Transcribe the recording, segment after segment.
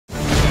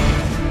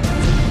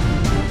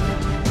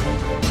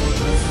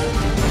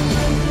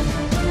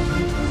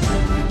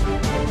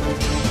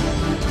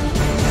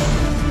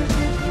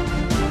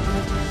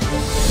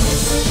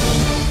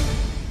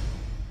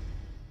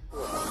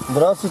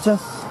Здравствуйте.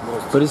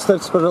 Здравствуйте.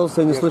 Представьтесь,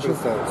 пожалуйста, я не слышал.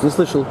 Не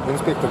слышал.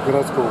 Инспектор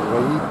городского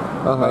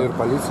ГАИ, майор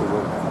полиции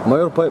Воронов.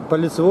 Майор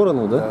полиции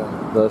Воронов, да?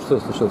 Да, что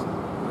случилось?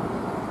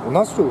 У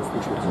нас что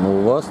случилось?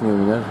 Ну, у вас, не у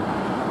меня.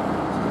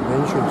 У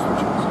меня ничего не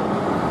случилось.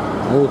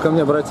 Ну, вы ко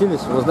мне обратились.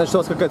 Ну, значит, у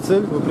вас какая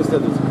цель вы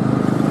преследуете?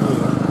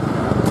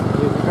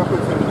 Нет, никакой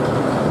цели нет.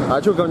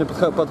 А что ко мне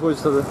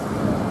подходите тогда?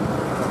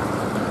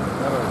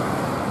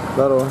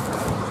 Здорово.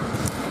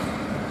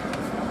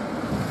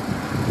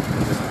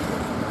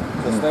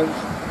 Доставишь?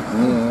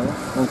 Не,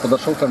 он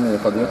подошел ко мне, я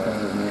подъехал.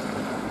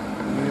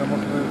 Ну, я,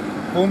 может,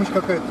 помощь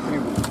какая-то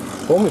требует.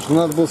 Помощь? Ну,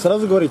 надо было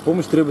сразу говорить,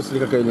 помощь требуется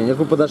или какая или нет.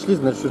 Вы подошли,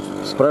 значит,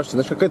 спрашиваете,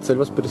 значит, какая цель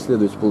вас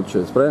преследуете,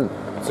 получается, правильно?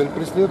 Цель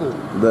преследует?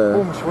 Да.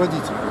 Помощь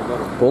водителям на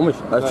дороге. Помощь?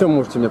 А да. в чем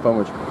можете мне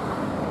помочь?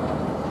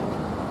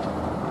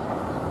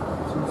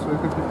 Всем свои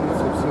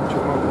компетенции, всем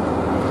чем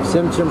могу.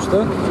 Всем чем что?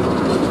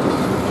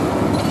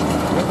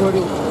 Я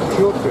говорил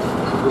четко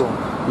и громко.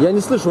 Я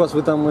не слышу вас,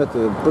 вы там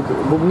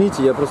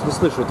бубните, я просто не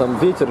слышу, там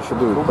ветер еще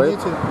дует.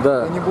 Бубните?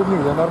 Да. Я не бубню,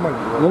 я нормально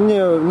говорю. Ну,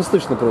 мне не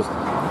слышно просто.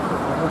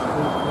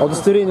 А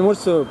удостоверение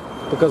можете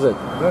показать?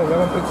 Да, я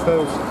вам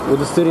представился.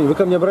 Удостоверение. Вы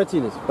ко мне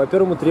обратились. По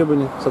первому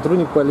требованию,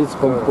 сотрудник полиции,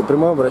 по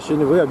прямому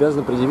обращению, вы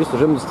обязаны предъявить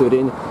служебное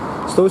удостоверение.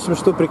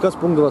 186 приказ,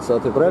 пункт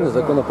 20, правильно?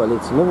 Закон о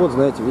полиции. Ну вот,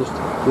 знаете, видите.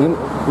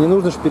 Не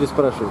нужно же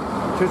переспрашивать.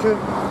 Че?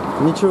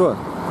 Ничего.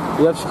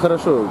 Я все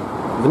хорошо,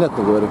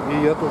 внятно говорю.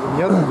 И я тоже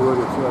внятно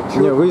говорю.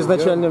 Не, вы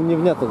изначально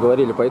невнятно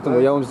говорили, поэтому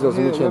я вам сделал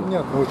замечание. Я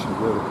внятно очень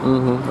говорю.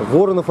 Угу.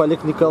 Воронов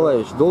Олег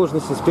Николаевич,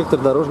 должность инспектор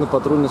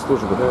дорожно-патрульной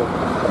службы. Да.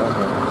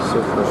 Ага,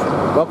 все хорошо.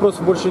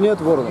 Вопросов больше нет,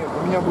 Воронов? Нет,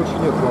 у меня больше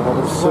нет к вам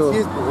вопросов. Все. У вас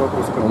есть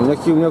вопросы?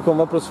 У меня к вам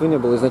вопросов и не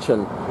было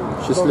изначально.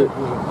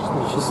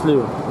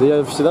 Счастливо. Да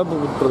я всегда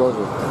буду продолжать.